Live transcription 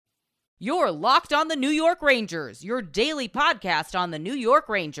You're Locked on the New York Rangers, your daily podcast on the New York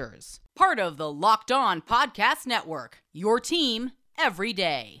Rangers. Part of the Locked On Podcast Network, your team every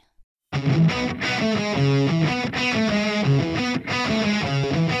day.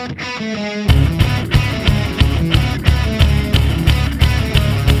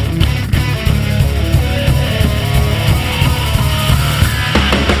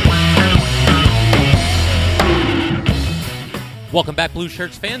 Welcome back, Blue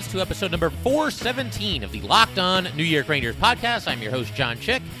Shirts fans, to episode number 417 of the Locked On New York Rangers podcast. I'm your host, John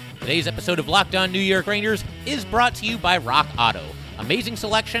Chick. Today's episode of Locked On New York Rangers is brought to you by Rock Auto. Amazing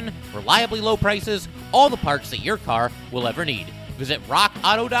selection, reliably low prices, all the parts that your car will ever need. Visit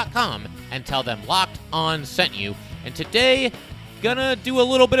rockauto.com and tell them Locked On sent you. And today, gonna do a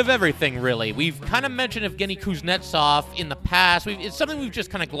little bit of everything, really. We've kind of mentioned Evgeny Kuznetsov in the past. It's something we've just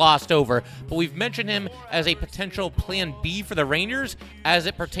kind of glossed over, but we've mentioned him as a potential plan B for the Rangers as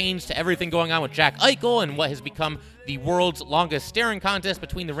it pertains to everything going on with Jack Eichel and what has become the world's longest staring contest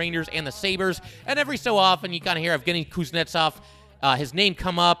between the Rangers and the Sabres. And every so often, you kind of hear Evgeny Kuznetsov, his name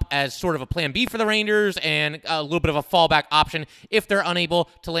come up as sort of a plan B for the Rangers and a little bit of a fallback option. If they're unable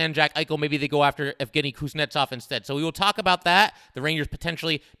to land Jack Eichel, maybe they go after Evgeny Kuznetsov instead. So we will talk about that, the Rangers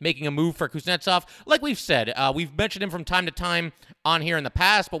potentially making a move for Kuznetsov. Like we've said, we've mentioned him from time to time on here in the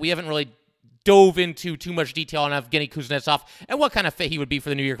past, but we haven't really dove into too much detail on Evgeny Kuznetsov and what kind of fit he would be for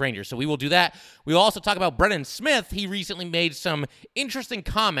the New York Rangers. So we will do that. We will also talk about Brendan Smith. He recently made some interesting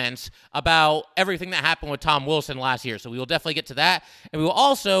comments about everything that happened with Tom Wilson last year. So we will definitely get to that. And we will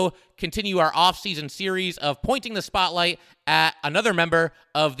also continue our off-season series of pointing the spotlight at another member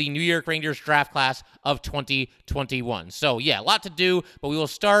of the New York Rangers draft class of 2021. So yeah, a lot to do, but we will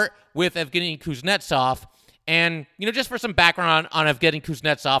start with Evgeny Kuznetsov. And, just for some background on Evgeny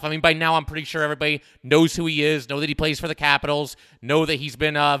Kuznetsov, I mean, by now I'm pretty sure everybody knows who he is, know that he plays for the Capitals, know that he's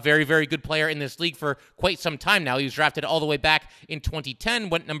been a very, very good player in this league for quite some time now. He was drafted all the way back in 2010,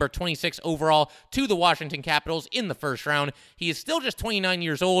 went number 26 overall to the Washington Capitals in the first round. He is still just 29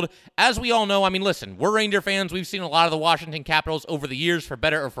 years old. As we all know, I mean, listen, we're Ranger fans. We've seen a lot of the Washington Capitals over the years, for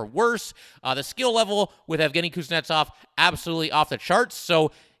better or for worse. The skill level with Evgeny Kuznetsov, absolutely off the charts.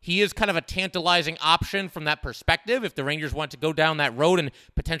 So he is kind of a tantalizing option from that perspective if the Rangers want to go down that road and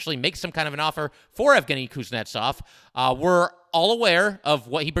potentially make some kind of an offer for Evgeny Kuznetsov. We're all aware of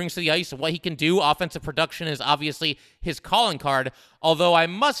what he brings to the ice and what he can do. Offensive production is obviously his calling card, although I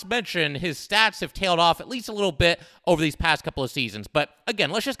must mention his stats have tailed off at least a little bit over these past couple of seasons. But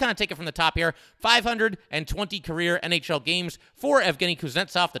again, let's just kind of take it from the top here. 520 career NHL games for Evgeny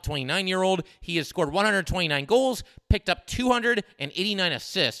Kuznetsov, the 29-year-old. He has scored 129 goals, picked up 289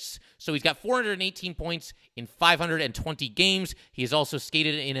 assists. So he's got 418 points in 520 games. He has also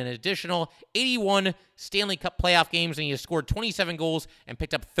skated in an additional 81 Stanley Cup playoff games, and he has scored 27 goals and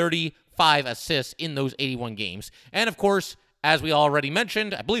picked up 35 assists in those 81 games. And of course, as we already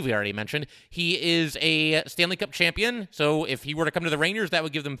mentioned, I believe we already mentioned, he is a Stanley Cup champion. So if he were to come to the Rangers, that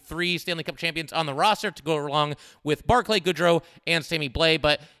would give them 3 Stanley Cup champions on the roster to go along with Barclay Goodrow and Sammy Blais.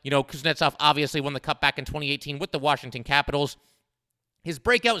 But, Kuznetsov obviously won the Cup back in 2018 with the Washington Capitals. His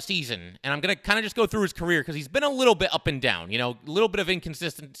breakout season, and I'm going to kind of just go through his career because he's been a little bit up and down, a little bit of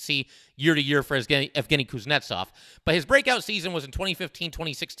inconsistency year to year for Evgeny Kuznetsov. But his breakout season was in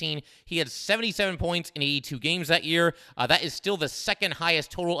 2015-2016. He had 77 points in 82 games that year. That is still the second highest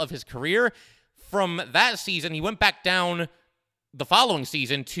total of his career. From that season, he went back down the following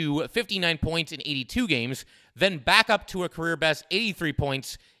season to 59 points in 82 games, then back up to a career best 83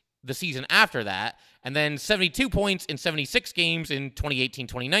 points the season after that, and then 72 points in 76 games in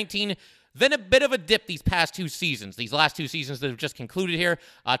 2018-2019. Then a bit of a dip these past 2 seasons, these last 2 seasons that have just concluded here.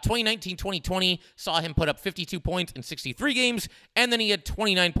 2019-2020 saw him put up 52 points in 63 games, and then he had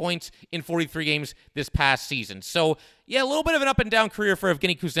 29 points in 43 games this past season. So, yeah, a little bit of an up and down career for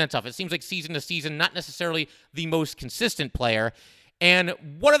Evgeny Kuznetsov. It seems like season to season, not necessarily the most consistent player. And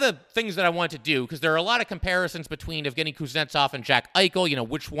one of the things that I wanted to do, because there are a lot of comparisons between Evgeny Kuznetsov and Jack Eichel,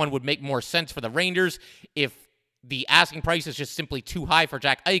 which one would make more sense for the Rangers. If the asking price is just simply too high for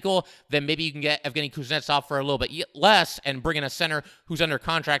Jack Eichel, then maybe you can get Evgeny Kuznetsov for a little bit less and bring in a center who's under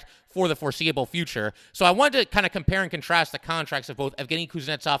contract for the foreseeable future. So I wanted to kind of compare and contrast the contracts of both Evgeny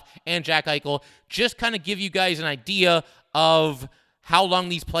Kuznetsov and Jack Eichel, just kind of give you guys an idea of how long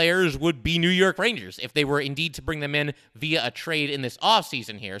these players would be New York Rangers if they were indeed to bring them in via a trade in this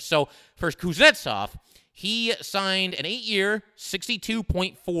offseason here. So for Kuznetsov, he signed an 8-year,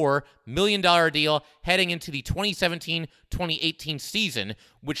 $62.4 million deal heading into the 2017-2018 season,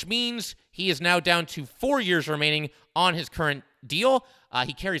 which means he is now down to 4 years remaining on his current deal.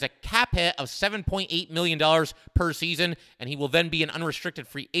 He carries a cap hit of $7.8 million per season, and he will then be an unrestricted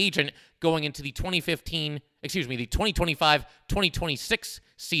free agent going into the 2025-2026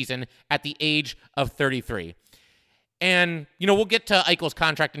 season at the age of 33. And, we'll get to Eichel's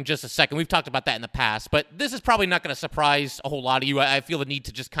contract in just a second. We've talked about that in the past, but this is probably not going to surprise a whole lot of you. I feel the need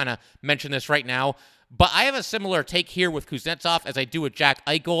to just kind of mention this right now. But I have a similar take here with Kuznetsov as I do with Jack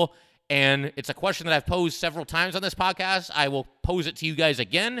Eichel, and it's a question that I've posed several times on this podcast. I will pose it to you guys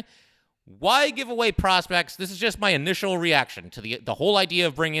again. Why give away prospects? This is just my initial reaction to the whole idea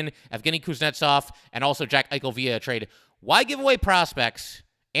of bringing Evgeny Kuznetsov and also Jack Eichel via a trade. Why give away prospects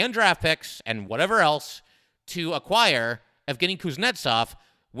and draft picks and whatever else to acquire Evgeny Kuznetsov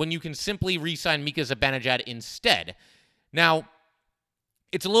when you can simply re-sign Mika Zibanejad instead? Now,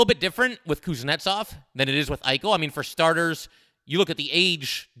 it's a little bit different with Kuznetsov than it is with Eichel. I mean, for starters, you look at the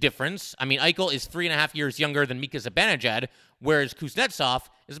age difference. I mean, Eichel is 3.5 years younger than Mika Zibanejad, whereas Kuznetsov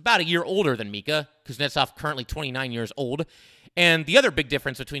is about a year older than Mika. Kuznetsov currently 29 years old. And the other big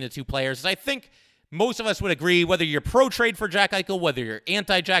difference between the two players is I think most of us would agree, whether you're pro-trade for Jack Eichel, whether you're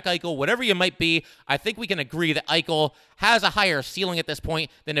anti-Jack Eichel, whatever you might be, I think we can agree that Eichel has a higher ceiling at this point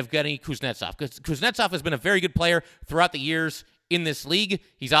than Evgeny Kuznetsov. Because Kuznetsov has been a very good player throughout the years in this league.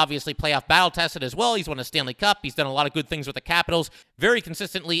 He's obviously playoff battle-tested as well. He's won a Stanley Cup. He's done a lot of good things with the Capitals, very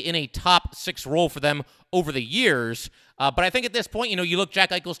consistently in a top 6 role for them over the years. But I think at this point, you look, Jack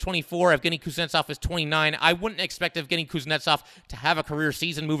Eichel's 24, Evgeny Kuznetsov is 29. I wouldn't expect Evgeny Kuznetsov to have a career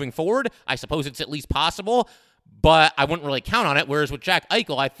season moving forward. I suppose it's at least possible, but I wouldn't really count on it. Whereas with Jack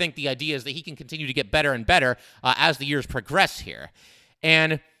Eichel, I think the idea is that he can continue to get better and better as the years progress here.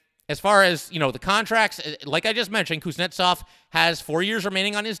 And as far as, the contracts, like I just mentioned, Kuznetsov has 4 years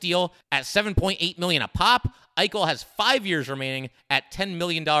remaining on his deal at $7.8 million a pop. Eichel has 5 years remaining at $10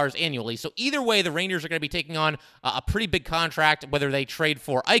 million annually. So either way, the Rangers are going to be taking on a pretty big contract, whether they trade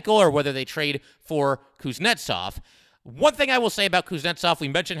for Eichel or whether they trade for Kuznetsov. One thing I will say about Kuznetsov, we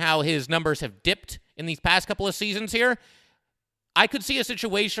mentioned how his numbers have dipped in these past couple of seasons here. I could see a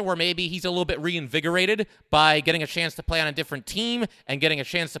situation where maybe he's a little bit reinvigorated by getting a chance to play on a different team and getting a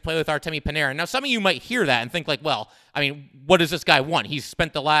chance to play with Artemi Panarin. Now, some of you might hear that and think what does this guy want? He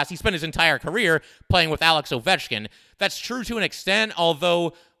spent his entire career playing with Alex Ovechkin. That's true to an extent,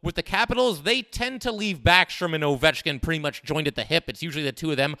 although with the Capitals, they tend to leave Backstrom and Ovechkin pretty much joined at the hip. It's usually the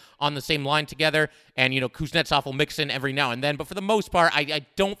two of them on the same line together, and, Kuznetsov will mix in every now and then. But for the most part, I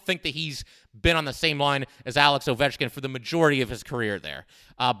don't think that he's been on the same line as Alex Ovechkin for the majority of his career there.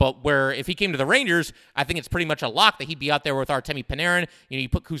 But where if he came to the Rangers, I think it's pretty much a lock that he'd be out there with Artemi Panarin. You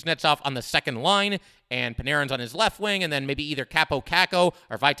put Kuznetsov on the second line, and Panarin's on his left wing, and then maybe either Kaapo Kakko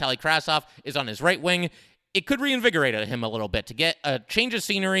or Vitaly Krasov is on his right wing. It could reinvigorate him a little bit to get a change of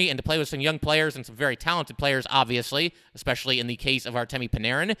scenery and to play with some young players and some very talented players, obviously, especially in the case of Artemi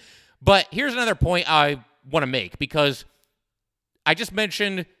Panarin. But here's another point I want to make, because I just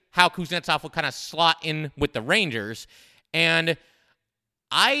mentioned how Kuznetsov will kind of slot in with the Rangers, and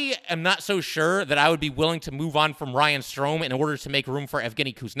I am not so sure that I would be willing to move on from Ryan Strome in order to make room for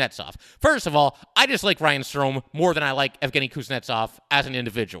Evgeny Kuznetsov. First of all, I just like Ryan Strome more than I like Evgeny Kuznetsov as an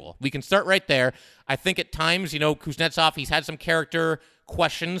individual. We can start right there. I think at times, Kuznetsov, he's had some character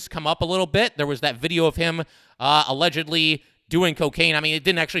questions come up a little bit. There was that video of him allegedly doing cocaine. I mean, it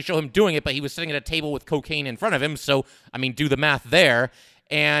didn't actually show him doing it, but he was sitting at a table with cocaine in front of him. So, do the math there.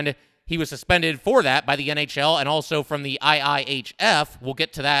 And he was suspended for that by the NHL and also from the IIHF. We'll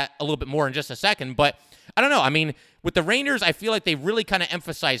get to that a little bit more in just a second. But I don't know. With the Rangers, I feel like they really kind of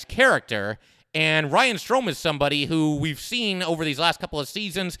emphasize character. And Ryan Strome is somebody who we've seen over these last couple of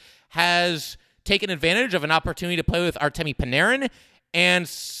seasons has taken advantage of an opportunity to play with Artemi Panarin, and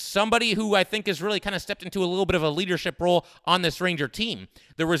somebody who I think has really kind of stepped into a little bit of a leadership role on this Ranger team.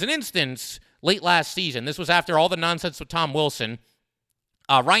 There was an instance late last season. This was after all the nonsense with Tom Wilson.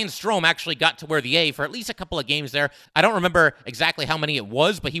 Ryan Strome actually got to wear the A for at least a couple of games there. I don't remember exactly how many it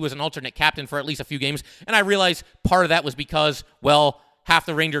was, but he was an alternate captain for at least a few games. And I realized part of that was because, half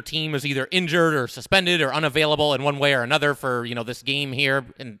the Ranger team was either injured or suspended or unavailable in one way or another for, this game here.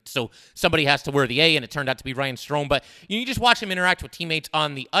 And so somebody has to wear the A, and it turned out to be Ryan Strome. But you just watch him interact with teammates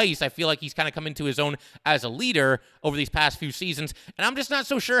on the ice. I feel like he's kind of come into his own as a leader over these past few seasons. And I'm just not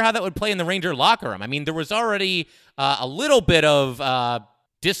so sure how that would play in the Ranger locker room. There was already a little bit of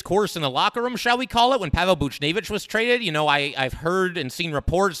discourse in the locker room, shall we call it, when Pavel Buchnevich was traded. I've heard and seen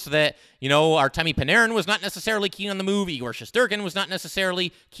reports that, Artemi Panarin was not necessarily keen on the move. Igor Shesterkin was not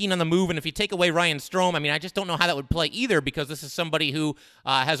necessarily keen on the move. And if you take away Ryan Strome, I just don't know how that would play either, because this is somebody who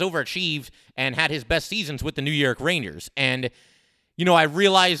has overachieved and had his best seasons with the New York Rangers. And, I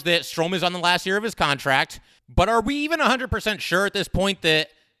realize that Strome is on the last year of his contract, but are we even 100% sure at this point that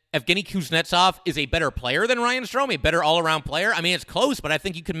Evgeny Kuznetsov is a better player than Ryan Strome, a better all-around player? It's close, but I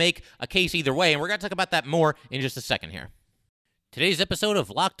think you could make a case either way, and we're going to talk about that more in just a second here. Today's episode of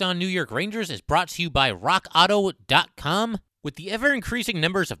Locked On New York Rangers is brought to you by RockAuto.com. With the ever-increasing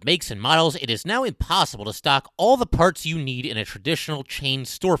numbers of makes and models, it is now impossible to stock all the parts you need in a traditional chain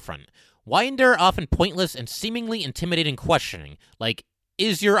storefront. Why endure often pointless and seemingly intimidating questioning, like,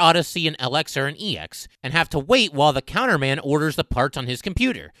 is your Odyssey an LX or an EX, and have to wait while the counterman orders the parts on his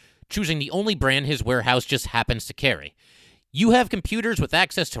computer, choosing the only brand his warehouse just happens to carry? You have computers with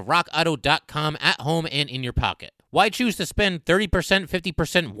access to RockAuto.com at home and in your pocket. Why choose to spend 30%,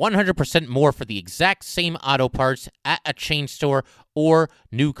 50%, 100% more for the exact same auto parts at a chain store or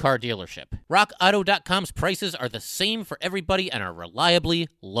new car dealership? RockAuto.com's prices are the same for everybody and are reliably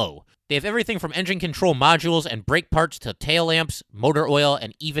low. They have everything from engine control modules and brake parts to tail lamps, motor oil,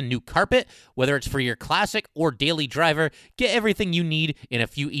 and even new carpet. Whether it's for your classic or daily driver, get everything you need in a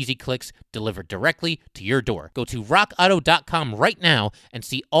few easy clicks delivered directly to your door. Go to rockauto.com right now and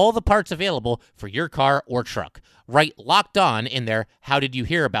see all the parts available for your car or truck. Write Locked On in their How Did You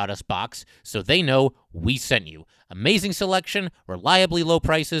Hear About Us box so they know we sent you. Amazing selection, reliably low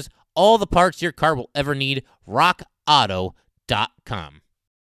prices, all the parts your car will ever need. rockauto.com.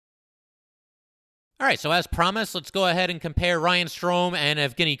 All right, so as promised, let's go ahead and compare Ryan Strome and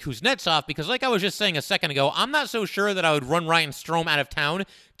Evgeny Kuznetsov, because like I was just saying a second ago, I'm not so sure that I would run Ryan Strome out of town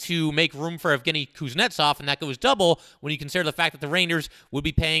to make room for Evgeny Kuznetsov, and that goes double when you consider the fact that the Rangers would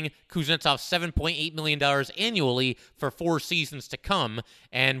be paying Kuznetsov $7.8 million annually for 4 seasons to come,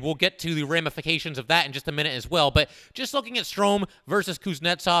 and we'll get to the ramifications of that in just a minute as well. But just looking at Strome versus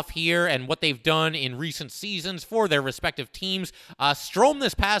Kuznetsov here and what they've done in recent seasons for their respective teams, Strome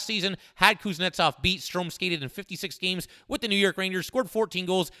this past season had Kuznetsov beat. Strome skated in 56 games with the New York Rangers, scored 14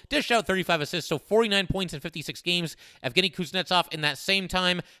 goals, dished out 35 assists, so 49 points in 56 games. Evgeny Kuznetsov in that same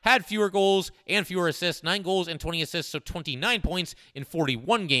time had fewer goals and fewer assists, 9 goals and 20 assists, so 29 points in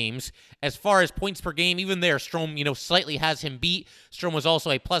 41 games. As far as points per game, even there, Strome, slightly has him beat. Strome was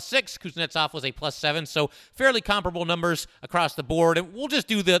also a +6, Kuznetsov was a +7, so fairly comparable numbers across the board. And we'll just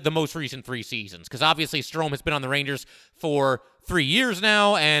do the most recent 3 seasons, because obviously Strome has been on the Rangers for 3 years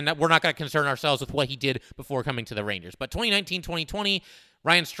now, and we're not going to concern ourselves with what he did before coming to the Rangers. But 2019-2020,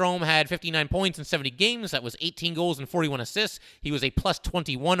 Ryan Strome had 59 points in 70 games. That was 18 goals and 41 assists. He was a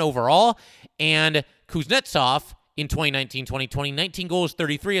 +21 overall. And Kuznetsov in 2019-2020, 19 goals,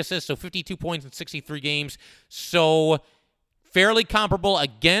 33 assists, so 52 points in 63 games. So fairly comparable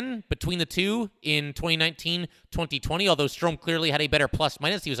again between the two in 2019-2020, although Strome clearly had a better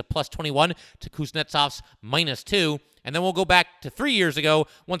plus-minus. He was a +21 to Kuznetsov's -2. And then we'll go back to 3 years ago.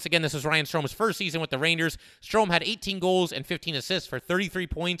 Once again, this was Ryan Strome's first season with the Rangers. Strome had 18 goals and 15 assists for 33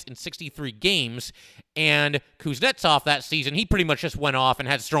 points in 63 games. And Kuznetsov that season, he pretty much just went off and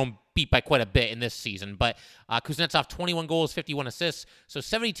had Strome beat by quite a bit in this season. But Kuznetsov, 21 goals, 51 assists, so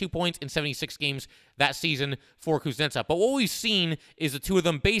 72 points in 76 games that season for Kuznetsov. But what we've seen is the two of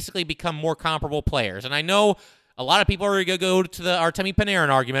them basically become more comparable players. And I know a lot of people are going to go to the Artemi Panarin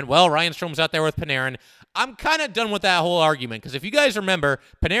argument. Well, Ryan Strome's out there with Panarin. I'm kind of done with that whole argument, because if you guys remember,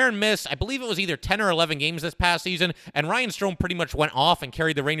 Panarin missed, I believe it was either 10 or 11 games this past season, and Ryan Strome pretty much went off and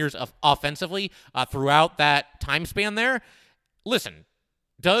carried the Rangers offensively throughout that time span there. Listen,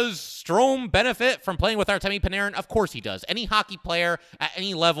 does Strome benefit from playing with Artemi Panarin? Of course he does. Any hockey player at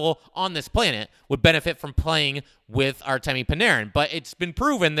any level on this planet would benefit from playing with Artemi Panarin, but it's been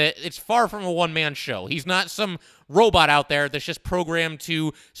proven that it's far from a one-man show. He's not some robot out there that's just programmed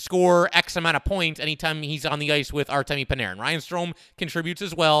to score X amount of points anytime he's on the ice with Artemi Panarin. Ryan Strome contributes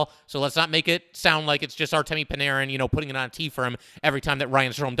as well, so let's not make it sound like it's just Artemi Panarin, putting it on a tee for him every time that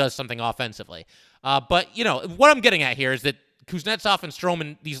Ryan Strome does something offensively. But, what I'm getting at here is that Kuznetsov and Strome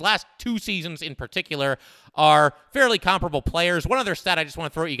in these last 2 seasons in particular are fairly comparable players. One other stat I just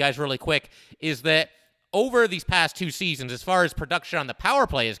want to throw at you guys really quick is that over these past 2 seasons, as far as production on the power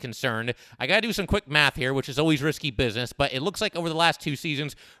play is concerned, I got to do some quick math here, which is always risky business, but it looks like over the last 2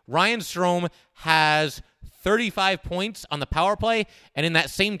 seasons, Ryan Strome has 35 points on the power play, and in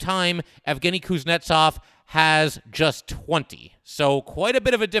that same time, Evgeny Kuznetsov has just 20. So quite a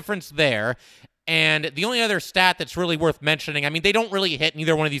bit of a difference there. And the only other stat that's really worth mentioning, I mean, they don't really hit.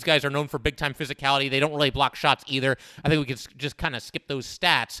 Neither one of these guys are known for big-time physicality. They don't really block shots either. I think we could just kind of skip those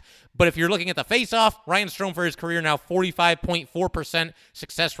stats. But if you're looking at the face-off, Ryan Strome for his career now 45.4%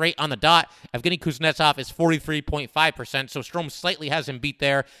 success rate on the dot. Evgeny Kuznetsov is 43.5%, so Strome slightly has him beat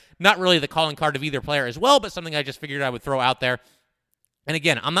there. Not really the calling card of either player as well, but something I just figured I would throw out there. And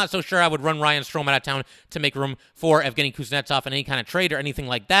again, I'm not so sure I would run Ryan Strome out of town to make room for Evgeny Kuznetsov in any kind of trade or anything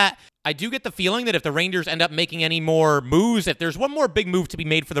like that. I do get the feeling that if the Rangers end up making any more moves, if there's one more big move to be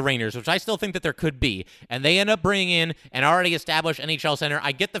made for the Rangers, which I still think that there could be, and they end up bringing in an already established NHL center,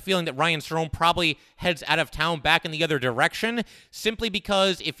 I get the feeling that Ryan Strome probably heads out of town back in the other direction, simply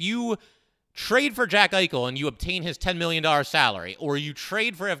because if you trade for Jack Eichel and you obtain his $10 million salary, or you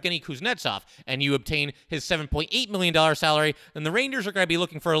trade for Evgeny Kuznetsov and you obtain his $7.8 million salary, then the Rangers are going to be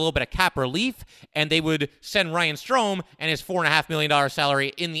looking for a little bit of cap relief, and they would send Ryan Strome and his $4.5 million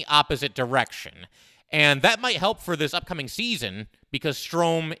salary in the opposite direction. And that might help for this upcoming season because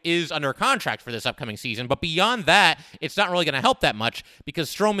Strome is under contract for this upcoming season. But beyond that, it's not really going to help that much because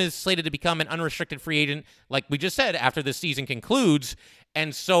Strome is slated to become an unrestricted free agent, like we just said, after this season concludes.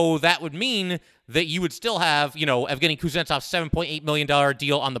 And so that would mean that you would still have, Evgeny Kuznetsov's $7.8 million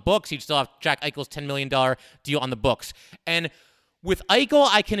deal on the books. You'd still have Jack Eichel's $10 million deal on the books. And with Eichel,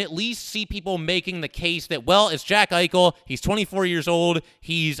 I can at least see people making the case that, well, it's Jack Eichel. He's 24 years old.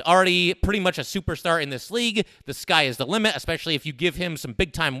 He's already pretty much a superstar in this league. The sky is the limit, especially if you give him some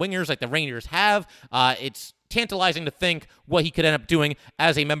big-time wingers like the Rangers have. It's tantalizing to think what he could end up doing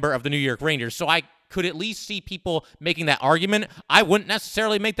as a member of the New York Rangers. So I could at least see people making that argument. I wouldn't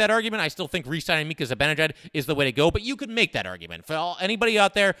necessarily make that argument. I still think re-signing Mika Zibanejad is the way to go, but you could make that argument. For anybody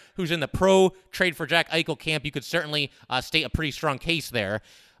out there who's in the pro trade for Jack Eichel camp, you could certainly state a pretty strong case there.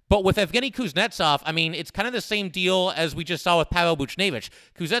 But with Evgeny Kuznetsov, I mean, it's kind of the same deal as we just saw with Pavel Buchnevich.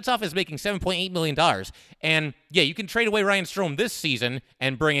 Kuznetsov is making $7.8 million. And, yeah, you can trade away Ryan Strome this season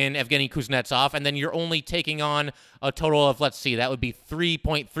and bring in Evgeny Kuznetsov, and then you're only taking on a total of, let's see, that would be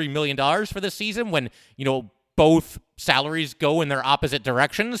 $3.3 million for this season when, both salaries go in their opposite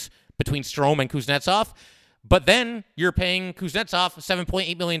directions between Strome and Kuznetsov. But then you're paying Kuznetsov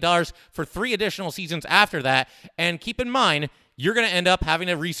 $7.8 million for 3 additional seasons after that. And keep in mind, you're going to end up having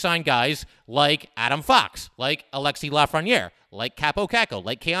to re-sign guys like Adam Fox, like Alexis Lafreniere, like Kaapo Kakko,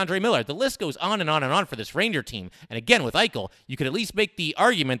 like K'Andre Miller. The list goes on and on and on for this Ranger team. And again, with Eichel, you could at least make the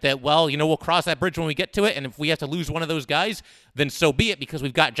argument that, well, we'll cross that bridge when we get to it, and if we have to lose one of those guys, then so be it, because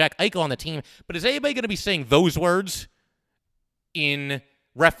we've got Jack Eichel on the team. But is anybody going to be saying those words in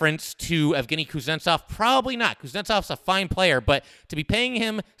reference to Evgeny Kuznetsov? Probably not. Kuznetsov's a fine player, but to be paying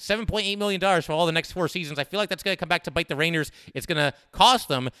him $7.8 million for all the next 4 seasons, I feel like that's going to come back to bite the Rangers. It's going to cost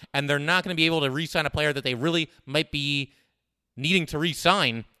them, and they're not going to be able to re-sign a player that they really might be needing to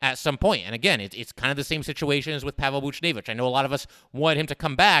re-sign at some point. And again, it's kind of the same situation as with Pavel Buchnevich. I know a lot of us want him to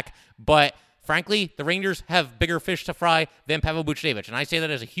come back, but frankly, the Rangers have bigger fish to fry than Pavel Buchnevich. And I say that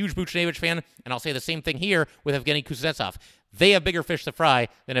as a huge Buchnevich fan, and I'll say the same thing here with Evgeny Kuznetsov. They have bigger fish to fry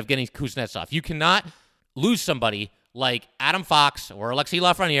than Evgeny Kuznetsov. You cannot lose somebody like Adam Fox or Alexis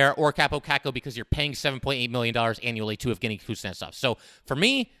Lafreniere or Kaapo Kakko because you're paying $7.8 million annually to Evgeny Kuznetsov. So for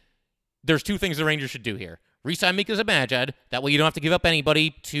me, there's 2 things the Rangers should do here. Re-sign Mika Zibanejad. That way you don't have to give up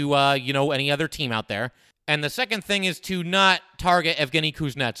anybody to, any other team out there. And the second thing is to not target Evgeny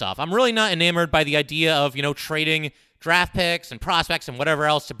Kuznetsov. I'm really not enamored by the idea of, trading draft picks and prospects and whatever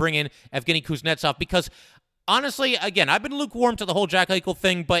else to bring in Evgeny Kuznetsov because honestly, again, I've been lukewarm to the whole Jack Eichel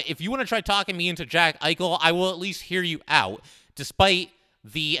thing, but if you want to try talking me into Jack Eichel, I will at least hear you out, despite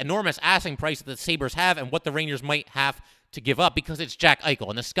the enormous asking price that the Sabres have and what the Rangers might have to give up because it's Jack Eichel,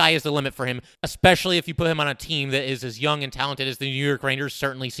 and the sky is the limit for him, especially if you put him on a team that is as young and talented as the New York Rangers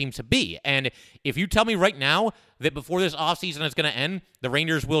certainly seem to be. And if you tell me right now that before this offseason is going to end, the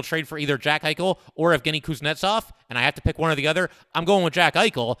Rangers will trade for either Jack Eichel or Evgeny Kuznetsov, and I have to pick one or the other, I'm going with Jack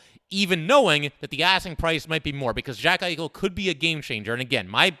Eichel, even knowing that the asking price might be more, because Jack Eichel could be a game changer. And again,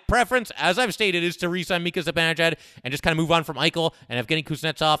 my preference, as I've stated, is to re-sign Mika Zibanejad and just kind of move on from Eichel and Evgeny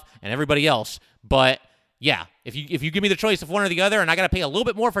Kuznetsov and everybody else. But yeah, if you give me the choice of one or the other and I got to pay a little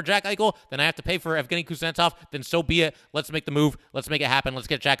bit more for Jack Eichel than I have to pay for Evgeny Kuznetsov, then so be it. Let's make the move. Let's make it happen. Let's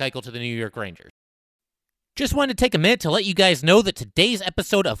get Jack Eichel to the New York Rangers. Just wanted to take a minute to let you guys know that today's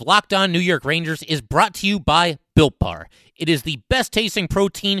episode of Locked On New York Rangers is brought to you by Built Bar. It is the best tasting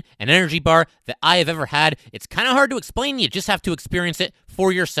protein and energy bar that I have ever had. It's kind of hard to explain. You just have to experience it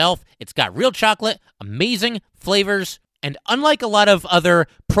for yourself. It's got real chocolate, amazing flavors, and unlike a lot of other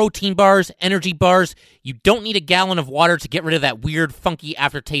protein bars, energy bars, you don't need a gallon of water to get rid of that weird, funky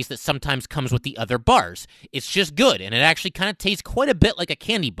aftertaste that sometimes comes with the other bars. It's just good, and it actually kind of tastes quite a bit like a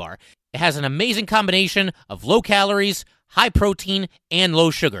candy bar. It has an amazing combination of low calories, high protein, and low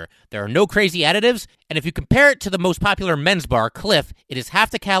sugar. There are no crazy additives, and if you compare it to the most popular men's bar, Cliff, it is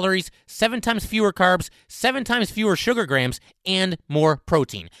half the calories, 7 times fewer carbs, 7 times fewer sugar grams, and more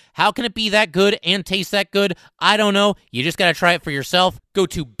protein. How can it be that good and taste that good? I don't know. You just got to try it for yourself. Go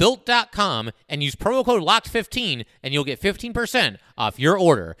to Built.com and use promo code LOCKED15, and you'll get 15% off your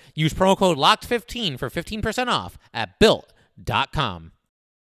order. Use promo code LOCKED15 for 15% off at Built.com.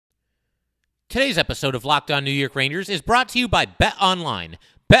 Today's episode of Locked On New York Rangers is brought to you by BetOnline.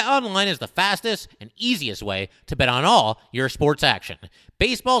 BetOnline is the fastest and easiest way to bet on all your sports action.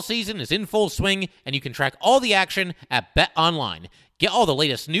 Baseball season is in full swing, and you can track all the action at BetOnline. Get all the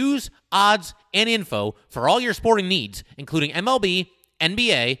latest news, odds, and info for all your sporting needs, including MLB,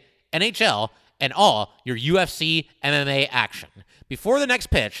 NBA, NHL, and all your UFC MMA action. Before the next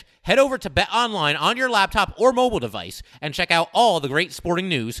pitch, head over to BetOnline on your laptop or mobile device and check out all the great sporting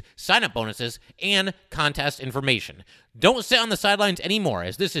news, sign-up bonuses, and contest information. Don't sit on the sidelines anymore,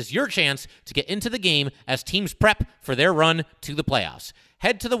 as this is your chance to get into the game as teams prep for their run to the playoffs.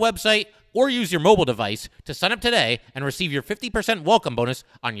 Head to the website or use your mobile device to sign up today and receive your 50% welcome bonus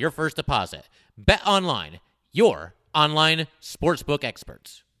on your first deposit. BetOnline, your online sportsbook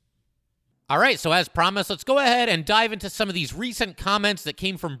experts. All right, so as promised, let's go ahead and dive into some of these recent comments that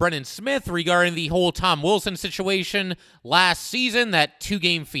came from Brendan Smith regarding the whole Tom Wilson situation last season, that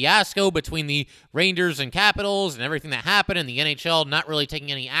 2-game fiasco between the Rangers and Capitals and everything that happened, and the NHL not really taking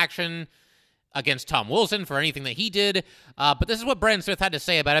any action against Tom Wilson for anything that he did. But this is what Brendan Smith had to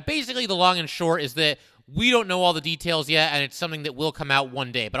say about it. Basically, the long and short is that we don't know all the details yet, and it's something that will come out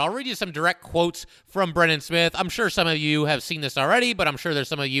one day. But I'll read you some direct quotes from Brendan Smith. I'm sure some of you have seen this already, but I'm sure there's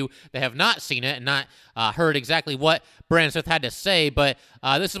some of you that have not seen it and not heard exactly what Brendan Smith had to say. But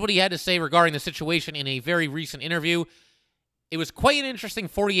this is what he had to say regarding the situation in a very recent interview. It was quite an interesting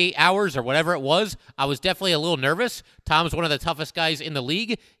 48 hours or whatever it was. I was definitely a little nervous. Tom's one of the toughest guys in the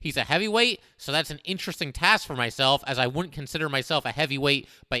league. He's a heavyweight, so that's an interesting task for myself, as I wouldn't consider myself a heavyweight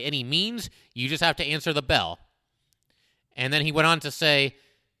by any means. You just have to answer the bell. And then he went on to say,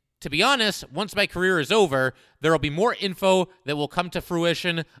 to be honest, once my career is over, there will be more info that will come to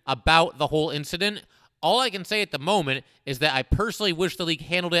fruition about the whole incident. All I can say at the moment is that I personally wish the league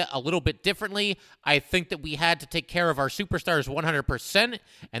handled it a little bit differently. I think that we had to take care of our superstars 100%,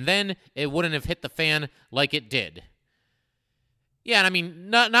 and then it wouldn't have hit the fan like it did. Yeah, and I mean,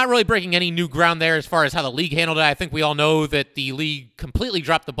 not really breaking any new ground there as far as how the league handled it. I think we all know that the league completely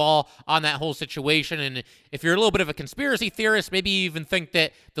dropped the ball on that whole situation, and if you're a little bit of a conspiracy theorist, maybe you even think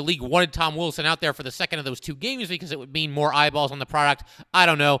that the league wanted Tom Wilson out there for the second of those 2 games because it would mean more eyeballs on the product. I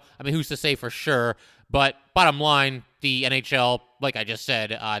don't know. I mean, who's to say for sure? But bottom line, the NHL, like I just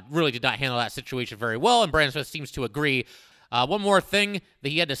said, really did not handle that situation very well, and Brendan Smith seems to agree. One more thing that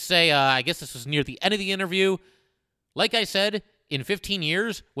he had to say, I guess this was near the end of the interview. Like I said, in 15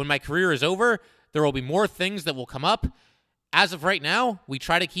 years, when my career is over, there will be more things that will come up. As of right now, we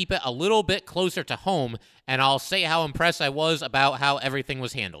try to keep it a little bit closer to home, and I'll say how impressed I was about how everything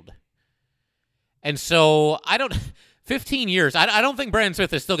was handled. And so, 15 years. I don't think Brendan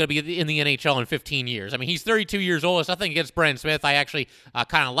Smith is still going to be in the NHL in 15 years. I mean, he's 32 years old. It's nothing against Brendan Smith. I actually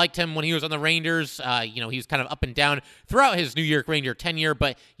kind of liked him when he was on the Rangers. He was kind of up and down throughout his New York Ranger tenure,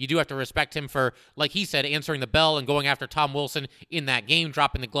 but you do have to respect him for, like he said, answering the bell and going after Tom Wilson in that game,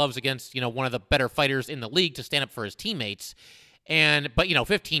 dropping the gloves against, one of the better fighters in the league to stand up for his teammates. But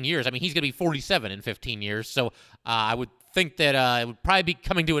 15 years, I mean, he's going to be 47 in 15 years, so I would think that it would probably be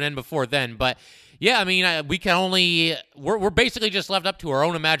coming to an end before then, but yeah, I mean, we're basically just left up to our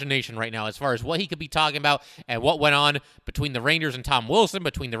own imagination right now as far as what he could be talking about and what went on between the Rangers and Tom Wilson,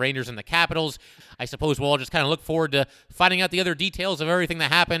 between the Rangers and the Capitals. I suppose we'll all just kind of look forward to finding out the other details of everything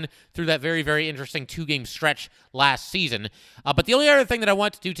that happened through that very, very interesting 2-game stretch last season. But the only other thing that I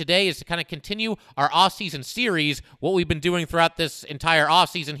want to do today is to kind of continue our off-season series, what we've been doing throughout this entire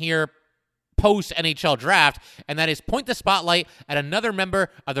off-season here, post-NHL draft, and that is point the spotlight at another member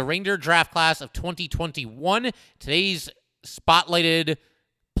of the Ranger draft class of 2021. Today's spotlighted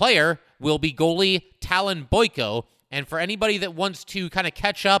player will be goalie Talon Boyko, and for anybody that wants to kind of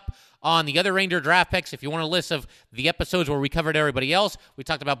catch up on the other Ranger draft picks, if you want a list of the episodes where we covered everybody else, we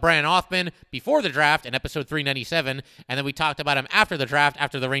talked about Brian Othman before the draft in episode 397, and then we talked about him after the draft,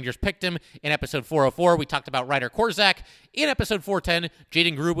 after the Rangers picked him in episode 404. We talked about Ryder Korzak in episode 410.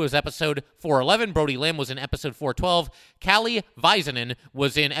 Jaden Grube was episode 411. Brody Lamb was in episode 412. Callie Väisänen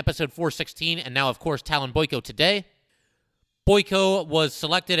was in episode 416, and now, of course, Talon Boyko today. Boyko was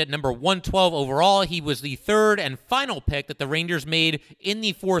selected at number 112 overall. He was the third and final pick that the Rangers made in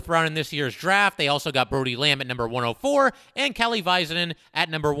the fourth round in this year's draft. They also got Brody Lamb at number 104 and Kalle Väisänen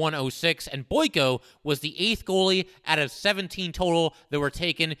at number 106. And Boyko was the eighth goalie out of 17 total that were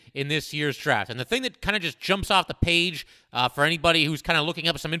taken in this year's draft. And the thing that kind of just jumps off the page for anybody who's kind of looking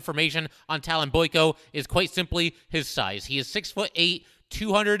up some information on Talon Boyko is quite simply his size. He is 6'8",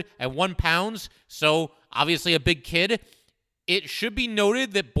 201 pounds, so obviously a big kid. It should be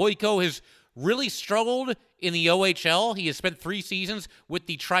noted that Boyko has really struggled in the OHL. He has spent 3 seasons with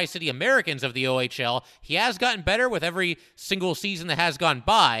the Tri-City Americans of the OHL. He has gotten better with every single season that has gone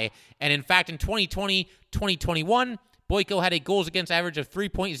by. And in fact, in 2020-2021, Boyko had a goals against average of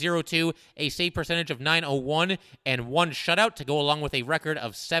 3.02, a save percentage of .901, and 1 shutout to go along with a record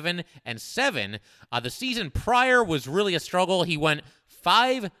of 7-7. The season prior was really a struggle. He went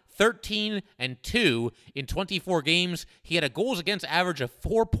 5-13-2 in 24 games. He had a goals against average of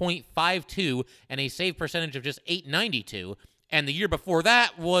 4.52 and a save percentage of just .892. And the year before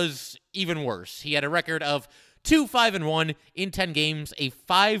that was even worse. He had a record of 2-5-1 in 10 games, a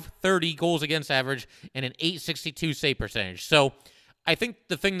 .530 goals against average, and an .862 save percentage. So I think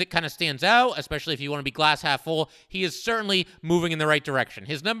the thing that kind of stands out, especially if you want to be glass half full, he is certainly moving in the right direction.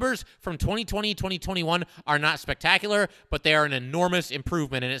 His numbers from 2020-2021 are not spectacular, but they are an enormous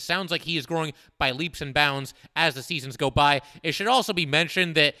improvement, and it sounds like he is growing by leaps and bounds as the seasons go by. It should also be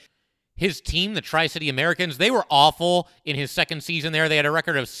mentioned that his team, the Tri-City Americans, they were awful in his second season there. They had a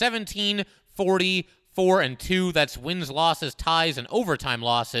record of 17-40-4-2. That's wins, losses, ties, and overtime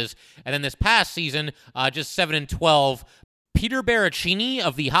losses. And then this past season, just 7-12. Peter Baracchini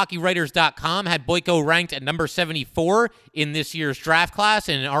of the HockeyWriters.com had Boyko ranked at number 74 in this year's draft class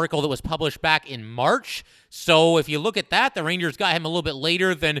in an article that was published back in March. So if you look at that, the Rangers got him a little bit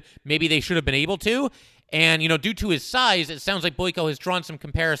later than maybe they should have been able to. And, due to his size, it sounds like Boyko has drawn some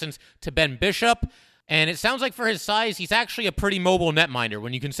comparisons to Ben Bishop. And it sounds like for his size, he's actually a pretty mobile netminder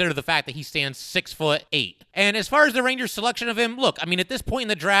when you consider the fact that he stands 6'8". And as far as the Rangers' selection of him, look, at this point in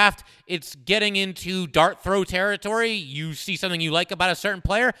the draft, it's getting into dart throw territory. You see something you like about a certain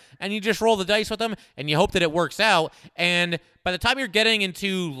player, and you just roll the dice with them, and you hope that it works out. And by the time you're getting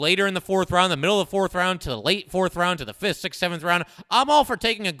into later in the fourth round, the middle of the fourth round, to the late fourth round, to the fifth, sixth, seventh round, I'm all for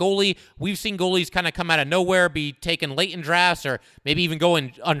taking a goalie. We've seen goalies kind of come out of nowhere, be taken late in drafts, or maybe even go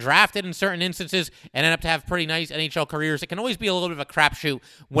undrafted in certain instances, and end up to have pretty nice NHL careers. It can always be a little bit of a crapshoot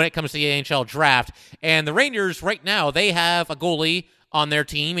when it comes to the NHL draft. And the Rangers, right now, they have a goalie on their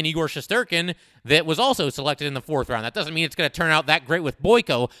team, and Igor Shesterkin, that was also selected in the fourth round. That doesn't mean it's going to turn out that great with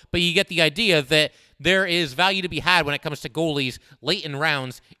Boyko, but you get the idea that there is value to be had when it comes to goalies late in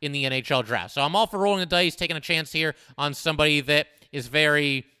rounds in the NHL draft. So I'm all for rolling the dice, taking a chance here on somebody that is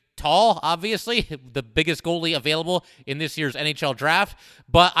very tall, obviously, the biggest goalie available in this year's NHL draft.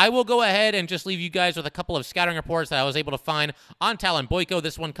 But I will go ahead and just leave you guys with a couple of scouting reports that I was able to find on Talon Boyko.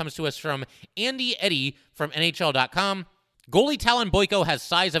 This one comes to us from Andy Eddy from NHL.com. Goalie Talon Boyko has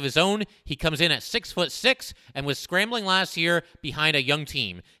size of his own. He comes in at 6'6" and was scrambling last year behind a young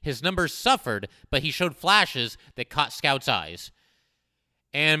team. His numbers suffered, but he showed flashes that caught scouts' eyes.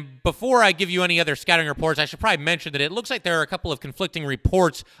 And before I give you any other scouting reports, I should probably mention that it looks like there are a couple of conflicting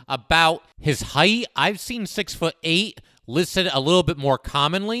reports about his height. I've seen 6'8" listed a little bit more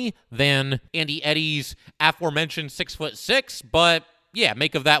commonly than Andy Eddy's aforementioned 6'6", but yeah,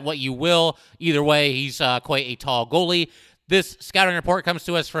 make of that what you will. Either way, he's quite a tall goalie. This scouting report comes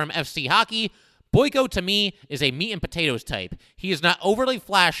to us from FC Hockey. Boyko, to me, is a meat and potatoes type. He is not overly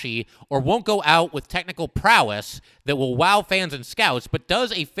flashy or won't go out with technical prowess that will wow fans and scouts, but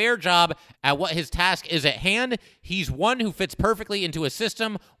does a fair job at what his task is at hand. He's one who fits perfectly into a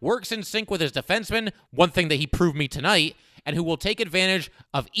system, works in sync with his defenseman, one thing that he proved me tonight, and who will take advantage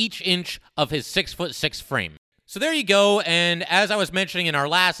of each inch of his 6'6" frame. So there you go, and as I was mentioning in our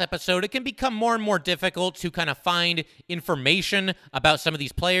last episode, it can become more and more difficult to kind of find information about some of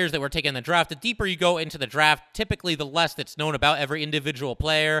these players that were taken in the draft. The deeper you go into the draft, typically the less that's known about every individual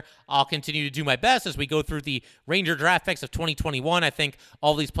player. I'll continue to do my best as we go through the Ranger draft picks of 2021. I think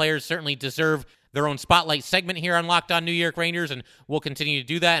all these players certainly deserve their own spotlight segment here on Locked On New York Rangers, and we'll continue to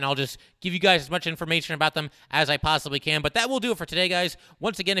do that, and I'll just give you guys as much information about them as I possibly can. But that will do it for today, guys.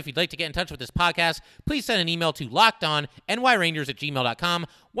 Once again, if you'd like to get in touch with this podcast, please send an email to lockedonnyrangers@gmail.com.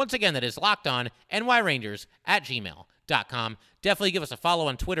 Once again, that is lockedonnyrangers@gmail.com. Definitely give us a follow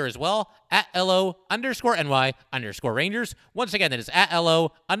on Twitter as well, @LO_NY_Rangers. Once again, that is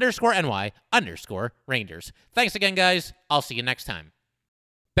 @LO_NY_Rangers. Thanks again, guys. I'll see you next time.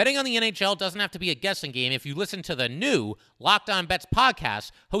 Betting on the NHL doesn't have to be a guessing game if you listen to the new Locked On Bets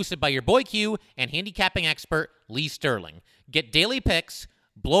podcast hosted by your boy Q and handicapping expert Lee Sterling. Get daily picks,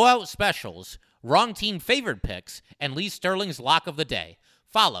 blowout specials, wrong team favored picks, and Lee Sterling's lock of the day.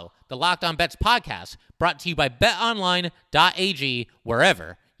 Follow the Locked On Bets podcast brought to you by betonline.ag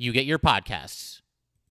wherever you get your podcasts.